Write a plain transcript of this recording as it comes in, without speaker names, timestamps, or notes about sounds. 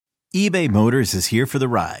eBay Motors is here for the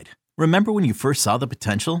ride. Remember when you first saw the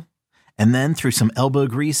potential? And then through some elbow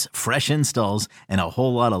grease, fresh installs, and a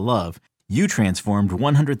whole lot of love, you transformed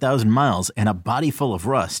 100,000 miles and a body full of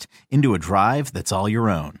rust into a drive that's all your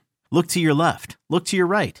own. Look to your left. Look to your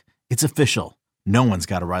right. It's official. No one's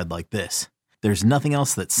got a ride like this. There's nothing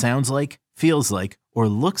else that sounds like, feels like, or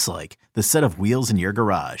looks like the set of wheels in your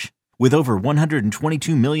garage. With over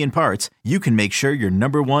 122 million parts, you can make sure your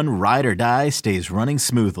number one ride or die stays running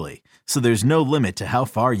smoothly. So there's no limit to how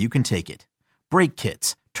far you can take it. Brake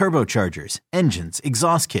kits, turbochargers, engines,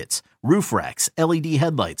 exhaust kits, roof racks, LED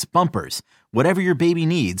headlights, bumpers, whatever your baby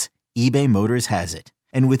needs, eBay Motors has it.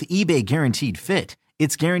 And with eBay Guaranteed Fit,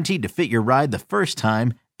 it's guaranteed to fit your ride the first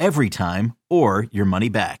time, every time, or your money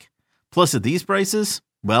back. Plus at these prices,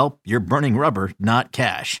 well, you're burning rubber, not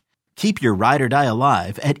cash. Keep your ride or die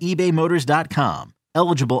alive at ebaymotors.com.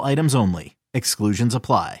 Eligible items only. Exclusions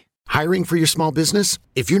apply. Hiring for your small business?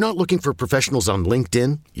 If you're not looking for professionals on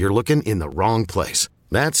LinkedIn, you're looking in the wrong place.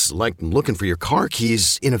 That's like looking for your car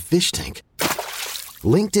keys in a fish tank.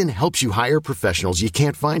 LinkedIn helps you hire professionals you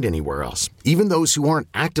can't find anywhere else, even those who aren't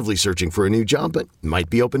actively searching for a new job but might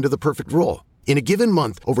be open to the perfect role. In a given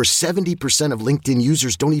month, over 70% of LinkedIn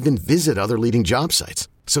users don't even visit other leading job sites.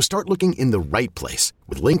 So start looking in the right place.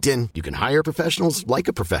 With LinkedIn, you can hire professionals like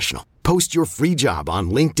a professional. Post your free job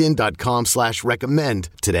on linkedin.com/recommend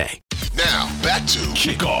today. Now, back to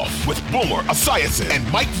Kickoff with Boomer Esiason and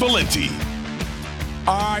Mike Valenti.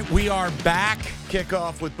 All right, we are back.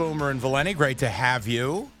 Kickoff with Boomer and Valenti. Great to have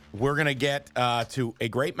you. We're going to get to a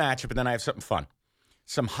great matchup, and then I have something fun.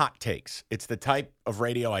 Some hot takes. It's the type of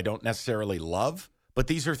radio I don't necessarily love, but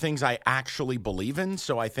these are things I actually believe in,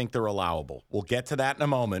 so I think they're allowable. We'll get to that in a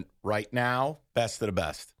moment. Right now, best of the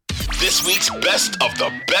best. This week's best of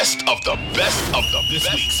the best of the best of the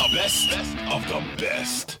this week's best of the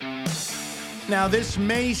best. Now, this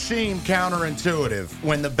may seem counterintuitive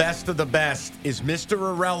when the best of the best is Mr.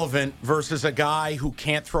 Irrelevant versus a guy who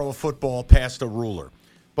can't throw a football past a ruler.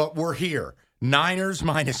 But we're here. Niners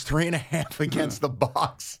minus 3.5 against the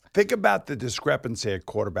Bucs. Think about the discrepancy at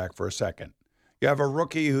quarterback for a second. You have a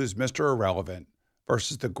rookie who's Mr. Irrelevant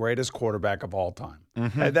versus the greatest quarterback of all time.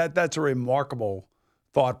 Mm-hmm. And that's a remarkable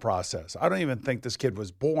thought process. I don't even think this kid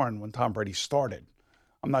was born when Tom Brady started.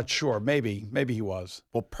 I'm not sure. Maybe he was.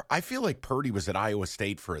 Well, I feel like Purdy was at Iowa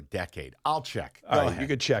State for a decade. I'll check. All right, you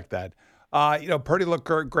could check that. Purdy looked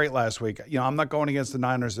great last week. I'm not going against the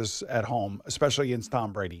Niners at home, especially against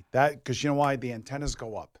Tom Brady. Because you know why? The antennas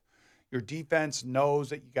go up. Your defense knows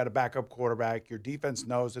that you got a backup quarterback. Your defense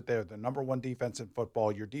knows that they're the number one defense in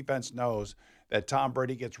football. Your defense knows that Tom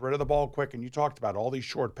Brady gets rid of the ball quick. And you talked about all these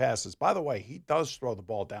short passes. By the way, he does throw the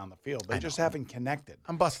ball down the field. They just haven't connected.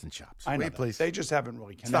 I'm busting chops. I know. Wait, please. They just haven't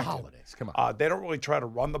really connected. It's the holidays. Come on. They don't really try to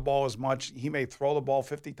run the ball as much. He may throw the ball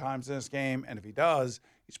 50 times in this game. And if he does,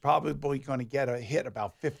 he's probably going to get a hit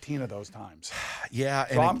about 15 of those times. Yeah.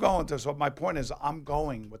 So my point is I'm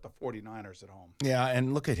going with the 49ers at home. Yeah,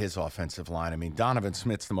 and look at his offensive line. I mean, Donovan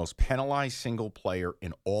Smith's the most penalized single player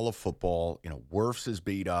in all of football. Wirfs is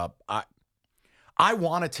beat up. I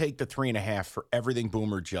want to take the 3.5 for everything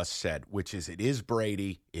Boomer just said, which is it is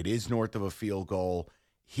Brady. It is north of a field goal.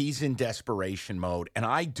 He's in desperation mode, and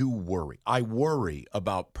I do worry. I worry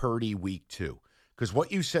about Purdy week 2. Because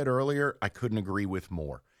what you said earlier, I couldn't agree with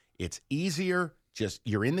more. It's easier. Just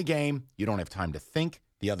you're in the game. You don't have time to think.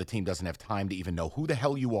 The other team doesn't have time to even know who the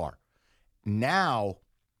hell you are. Now,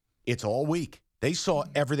 it's all week. They saw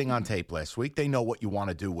everything on tape last week. They know what you want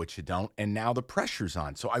to do, what you don't. And now the pressure's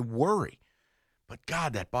on. So I worry. But,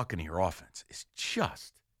 God, that Buccaneer offense is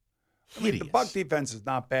just hideous. The Buc defense is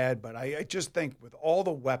not bad, but I just think with all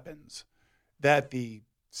the weapons that the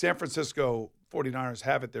San Francisco 49ers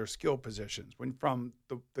have at their skill positions, from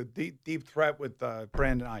the deep threat with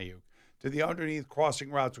Brandon Ayuk to the underneath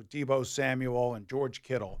crossing routes with Deebo Samuel and George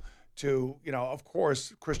Kittle to, of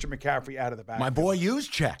course, Christian McCaffrey out of the back. My boy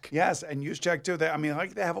Juszczyk. Yes, and Juszczyk too. They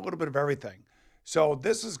have a little bit of everything. So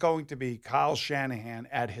this is going to be Kyle Shanahan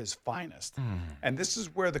at his finest. And this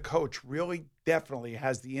is where the coach really definitely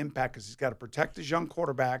has the impact because he's got to protect his young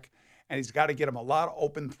quarterback and he's got to get him a lot of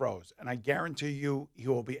open throws. And I guarantee you he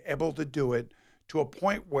will be able to do it to a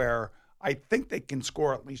point where I think they can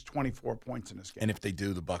score at least 24 points in this game. And if they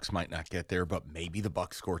do, the Bucs might not get there, but maybe the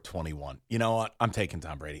Bucs score 21. You know what? I'm taking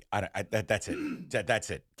Tom Brady. That's it. That's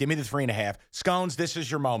it. Give me the 3.5. Scones, this is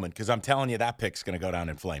your moment because I'm telling you that pick's going to go down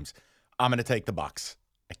in flames. I'm going to take the Bucs.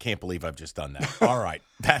 I can't believe I've just done that. All right.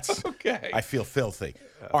 That's okay. I feel filthy.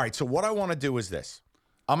 All right. So what I want to do is this.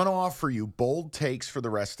 I'm going to offer you bold takes for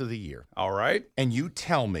the rest of the year. All right. And you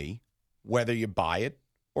tell me whether you buy it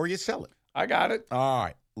or you sell it. I got it. All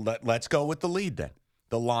right. Let's go with the lead then.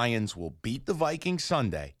 the Lions will beat the Vikings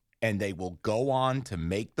Sunday, and they will go on to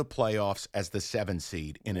make the playoffs as the 7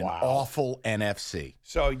 seed in an awful NFC.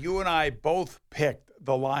 So you and I both picked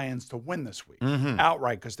the Lions to win this week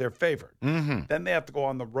outright because they're favored. Then they have to go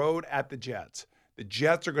on the road at the Jets. The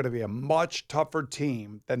Jets are going to be a much tougher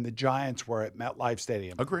team than the Giants were at MetLife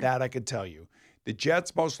Stadium. Agreed. That I could tell you. The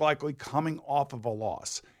Jets most likely coming off of a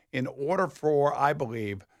loss. In order for, I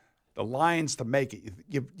believe, the Lions to make it,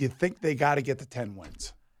 you think they got to get to 10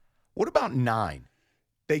 wins. What about 9?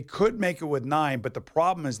 They could make it with 9, but the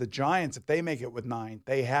problem is the Giants, if they make it with 9,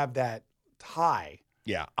 they have that tie.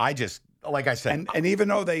 Yeah, like I said. And even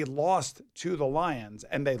though they lost to the Lions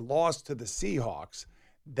and they lost to the Seahawks,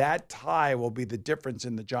 that tie will be the difference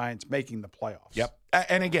in the Giants making the playoffs. Yep.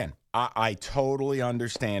 And again, I totally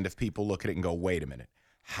understand if people look at it and go, wait a minute,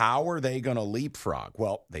 how are they going to leapfrog?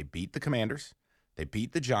 Well, they beat the Commanders, they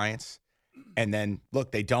beat the Giants, and then,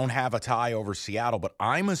 look, they don't have a tie over Seattle, but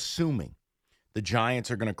I'm assuming the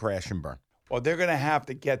Giants are going to crash and burn. Well, they're going to have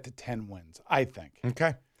to get to 10 wins, I think.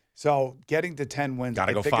 Okay. So getting to 10 wins, got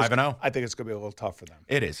to go 5-0. I think it's going to be a little tough for them.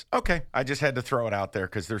 It is. Okay. I just had to throw it out there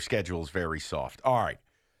because their schedule is very soft. All right.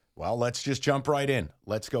 Well, let's just jump right in.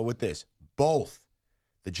 Let's go with this. Both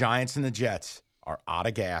the Giants and the Jets are out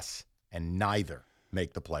of gas, and neither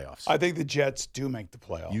make the playoffs. I think the Jets do make the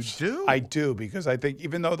playoffs. You do? I do, because I think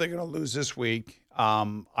even though they're going to lose this week,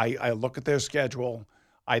 I look at their schedule.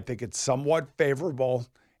 I think it's somewhat favorable,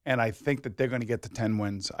 and I think that they're going to get to 10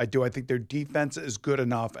 wins. I do. I think their defense is good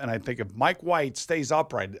enough, and I think if Mike White stays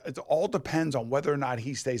upright, it all depends on whether or not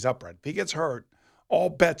he stays upright. If he gets hurt, all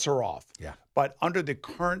bets are off. Yeah. But under the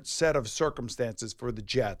current set of circumstances for the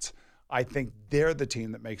Jets, I think they're the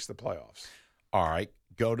team that makes the playoffs. All right.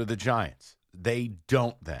 Go to the Giants. They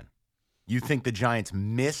don't then. You think the Giants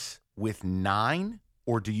miss with 9,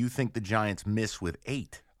 or do you think the Giants miss with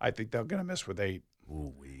 8? I think they're going to miss with 8.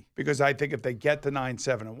 Ooh-wee. Because I think if they get to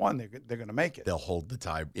 9-7-1, they're going to make it. They'll hold the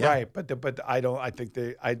tie. Yeah. Right, but I don't. I think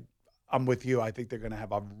I'm with you. I think they're going to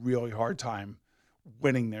have a really hard time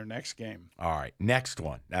winning their next game. All right, next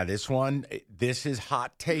one. Now this is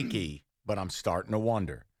hot takey, but I'm starting to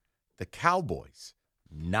wonder. The Cowboys,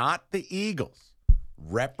 not the Eagles,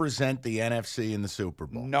 represent the NFC in the Super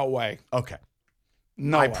Bowl. No way. Okay.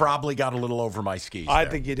 No, I probably got a little over my skis I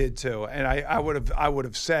there. think you did too, and I would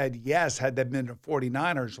have said yes had they been the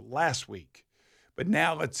 49ers last week. But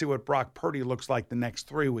now let's see what Brock Purdy looks like the next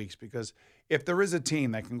 3 weeks, because if there is a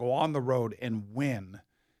team that can go on the road and win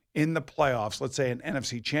in the playoffs, let's say an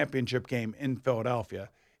NFC championship game in Philadelphia,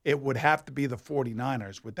 it would have to be the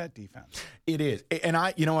 49ers with that defense. It is. And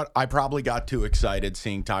you know what? I probably got too excited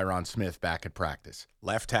seeing Tyron Smith back at practice.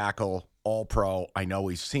 Left tackle, all-pro. I know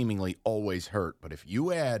he's seemingly always hurt, but if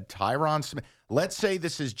you add Tyron Smith, let's say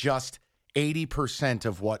this is just 80%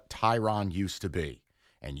 of what Tyron used to be,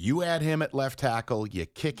 and you add him at left tackle, you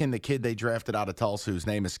kick in the kid they drafted out of Tulsa, whose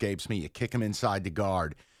name escapes me, you kick him inside the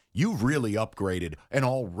guard, you've really upgraded an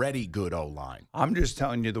already good O-line. I'm just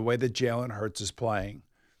telling you, the way that Jalen Hurts is playing,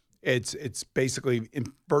 it's basically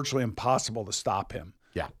virtually impossible to stop him.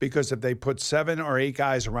 Yeah. Because if they put 7 or 8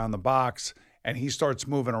 guys around the box and he starts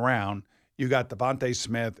moving around, you got Devontae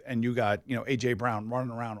Smith and you got, A.J. Brown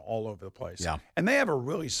running around all over the place. Yeah. And they have a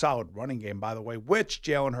really solid running game, by the way, which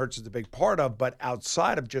Jalen Hurts is a big part of. But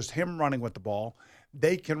outside of just him running with the ball,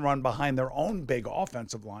 they can run behind their own big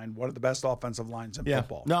offensive line, one of the best offensive lines in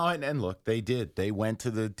football. No, and look, they did. They went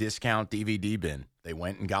to the discount DVD bin. They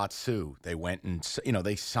went and got Sue. They went and,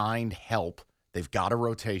 they signed help. They've got a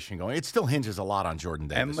rotation going. It still hinges a lot on Jordan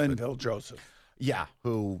Davis. And Linville Joseph. Yeah,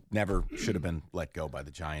 who never should have been let go by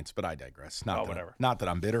the Giants, but I digress. Whatever. Not that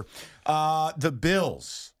I'm bitter. The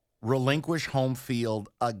Bills relinquish home field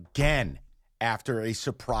again after a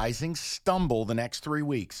surprising stumble the next 3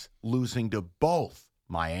 weeks, losing to both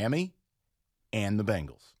Miami and the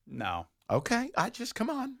Bengals. No. Okay,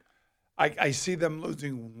 come on. I see them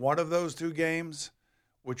losing one of those 2 games,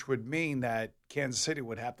 which would mean that Kansas City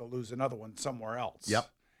would have to lose another one somewhere else. Yep.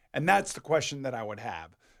 And that's the question that I would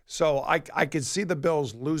have. So I could see the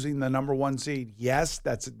Bills losing the number 1 seed. Yes,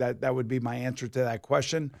 that would be my answer to that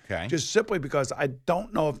question. Okay. Just simply because I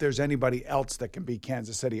don't know if there's anybody else that can beat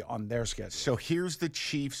Kansas City on their schedule. So here's the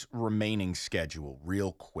Chiefs' remaining schedule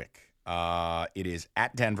real quick. It is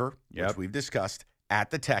at Denver, which we've discussed,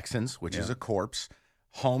 at the Texans, which is a corpse,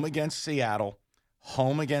 home against Seattle,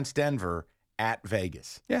 home against Denver, at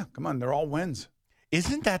Vegas. Yeah, come on. They're all wins.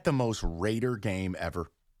 Isn't that the most Raider game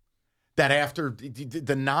ever? That after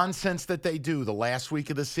the nonsense that they do the last week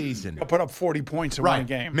of the season. They'll put up 40 points in one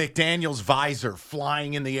game. McDaniel's visor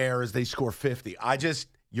flying in the air as they score 50.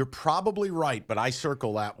 You're probably right, but I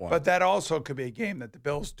circle that one. But that also could be a game that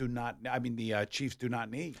the Chiefs do not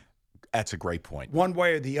need. That's a great point. One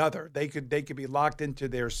way or the other. They could be locked into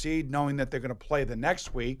their seed knowing that they're going to play the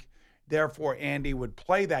next week. Therefore, Andy would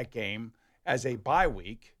play that game as a bye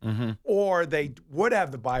week. Mm-hmm. Or they would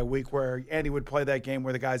have the bye week where Andy would play that game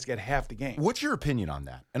where the guys get half the game. What's your opinion on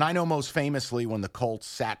that? And I know most famously when the Colts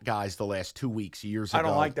sat guys the last 2 weeks, years ago. I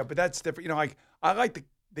don't like that, but that's different. I like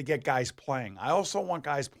to get guys playing. I also want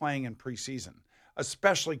guys playing in preseason,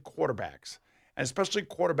 especially quarterbacks. And especially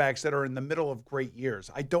quarterbacks that are in the middle of great years.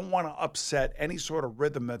 I don't want to upset any sort of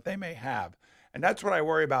rhythm that they may have. And that's what I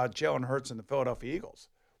worry about Jalen Hurts and the Philadelphia Eagles.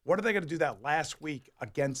 What are they going to do that last week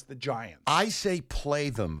against the Giants? I say play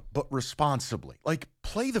them, but responsibly. Like,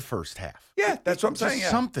 play the first half. Yeah, that's what I'm saying.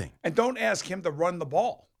 Just something. And don't ask him to run the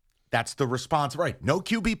ball. That's the response. Right. No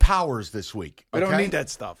QB powers this week. We don't need that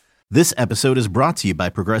stuff. This episode is brought to you by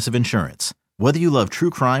Progressive Insurance. Whether you love true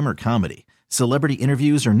crime or comedy, celebrity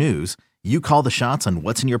interviews or news, you call the shots on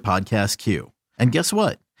what's in your podcast queue. And guess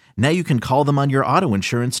what? Now you can call them on your auto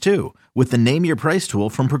insurance too with the Name Your Price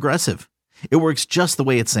tool from Progressive. It works just the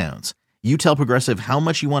way it sounds. You tell Progressive how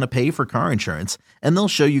much you want to pay for car insurance, and they'll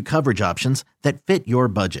show you coverage options that fit your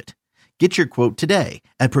budget. Get your quote today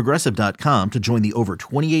at Progressive.com to join the over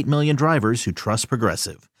 28 million drivers who trust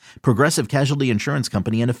Progressive. Progressive Casualty Insurance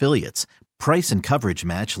Company and Affiliates. Price and coverage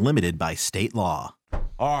match limited by state law.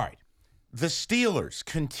 All right. The Steelers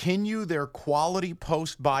continue their quality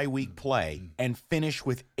post-bye week play and finish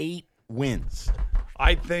with 8 wins.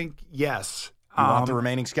 I think, yes. You want the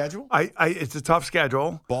remaining schedule? It's a tough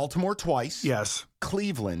schedule. Baltimore twice. Yes.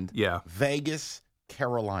 Cleveland. Yeah. Vegas.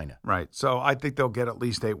 Carolina. Right. So I think they'll get at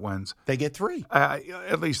least 8 wins. They get 3.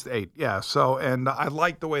 At least 8, yeah. So, and I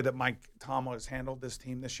like the way that Mike Tomlin has handled this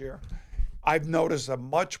team this year. I've noticed a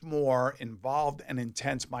much more involved and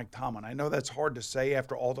intense Mike Tomlin. I know that's hard to say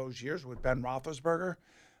after all those years with Ben Roethlisberger,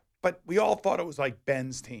 but we all thought it was like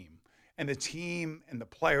Ben's team. And the team and the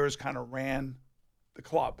players kind of ran the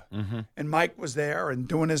club. Mm-hmm. And Mike was there and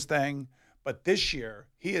doing his thing. But this year,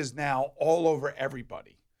 he is now all over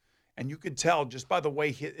everybody. And you could tell just by the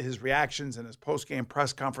way his reactions and his post-game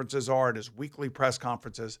press conferences are and his weekly press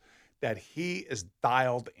conferences that he is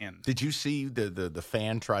dialed in. Did you see the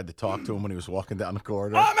fan tried to talk to him when he was walking down the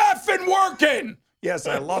corridor? I'm effing working! Yes,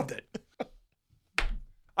 I loved it.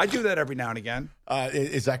 I do that every now and again.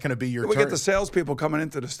 Is that going to be your We turn? get the salespeople coming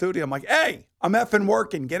into the studio. I'm like, hey, I'm effing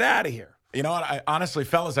working. Get out of here. You know what? Honestly,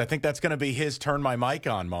 fellas, I think that's going to be his turn my mic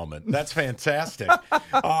on moment. That's fantastic.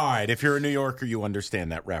 All right. If you're a New Yorker, you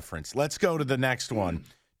understand that reference. Let's go to the next one.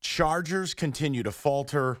 Chargers continue to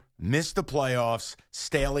falter, miss the playoffs.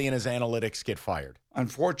 Staley and his analytics get fired.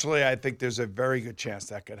 Unfortunately, I think there's a very good chance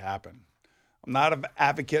that could happen. I'm not an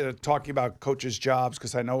advocate of talking about coaches' jobs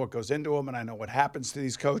because I know what goes into them and I know what happens to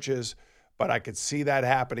these coaches, but I could see that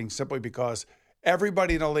happening simply because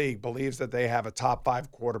everybody in the league believes that they have a top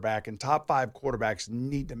 5 quarterback, and top 5 quarterbacks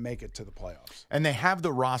need to make it to the playoffs. And they have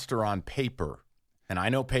the roster on paper, and I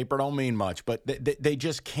know paper don't mean much, but they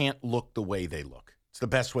just can't look the way they look. It's the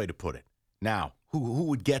best way to put it. Now,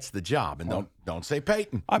 who gets the job? And don't say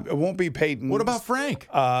Peyton. It won't be Peyton. What about Frank?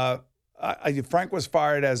 Frank was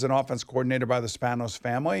fired as an offense coordinator by the Spanos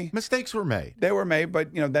family. Mistakes were made. They were made,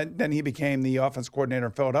 but then he became the offense coordinator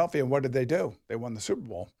in Philadelphia. And what did they do? They won the Super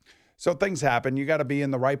Bowl. So things happen. You got to be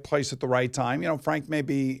in the right place at the right time. Frank may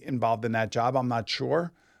be involved in that job. I'm not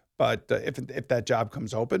sure, but if that job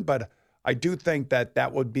comes open, but I do think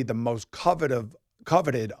that would be the most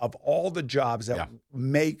coveted of all the jobs that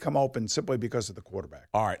may come open simply because of the quarterback.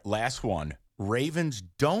 All right, last one. Ravens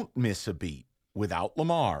don't miss a beat without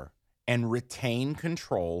Lamar and retain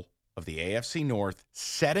control of the AFC North,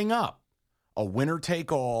 setting up a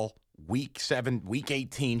winner-take-all Week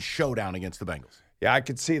 18 showdown against the Bengals. Yeah, I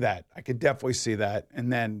could see that. I could definitely see that.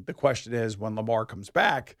 And then the question is, when Lamar comes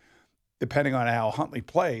back, depending on how Huntley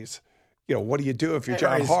plays, what do you do if you're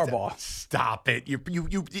John Harbaugh? Stop it.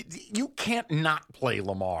 You can't not play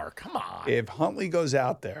Lamar. Come on. If Huntley goes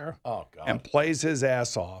out there and plays his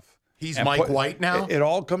ass off. He's Mike White now? It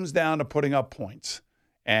all comes down to putting up points.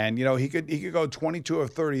 And, he could go 22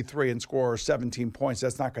 of 33 and score 17 points.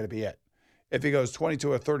 That's not going to be it. If he goes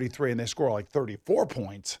 22 or 33 and they score like 34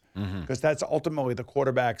 points, because that's ultimately the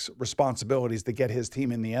quarterback's responsibilities to get his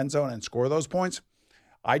team in the end zone and score those points,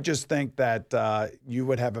 I just think that you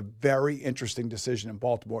would have a very interesting decision in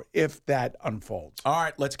Baltimore if that unfolds. All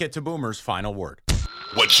right, let's get to Boomer's final word.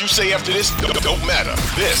 What you say after this don't matter.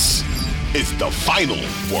 This is the final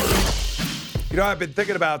word. I've been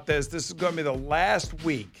thinking about this. This is going to be the last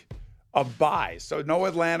week of buys. So no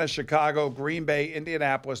Atlanta, Chicago, Green Bay,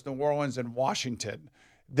 Indianapolis, New Orleans, and Washington.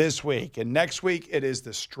 this week. And next week, it is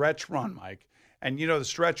the stretch run, Mike. And you know the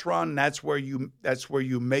stretch run, that's where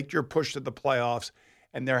you make your push to the playoffs.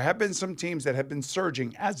 And there have been some teams that have been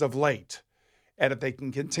surging as of late. And if they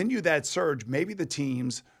can continue that surge, maybe the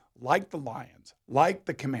teams like the Lions, like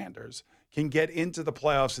the Commanders, can get into the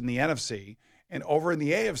playoffs in the NFC. And over in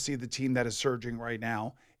the AFC, the team that is surging right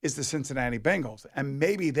now is the Cincinnati Bengals. And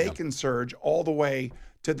maybe they can surge all the way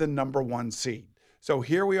to the number 1 seed. So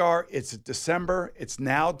here we are. It's December. It's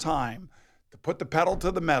now time to put the pedal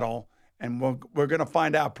to the metal. And we're going to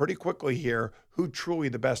find out pretty quickly here who truly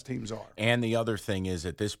the best teams are. And the other thing is,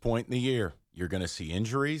 at this point in the year, you're going to see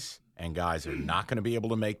injuries, and guys are not going to be able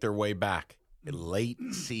to make their way back. Late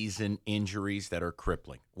season injuries that are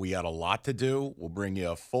crippling. We got a lot to do. We'll bring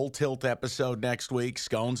you a full tilt episode next week.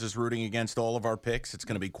 Scones is rooting against all of our picks. It's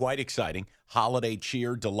going to be quite exciting. Holiday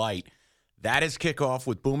cheer, delight. That is kickoff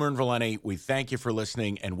with Boomer and Valenti. We thank you for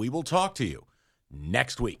listening, and we will talk to you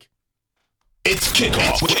next week. It's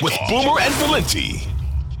kickoff with Boomer and Valenti.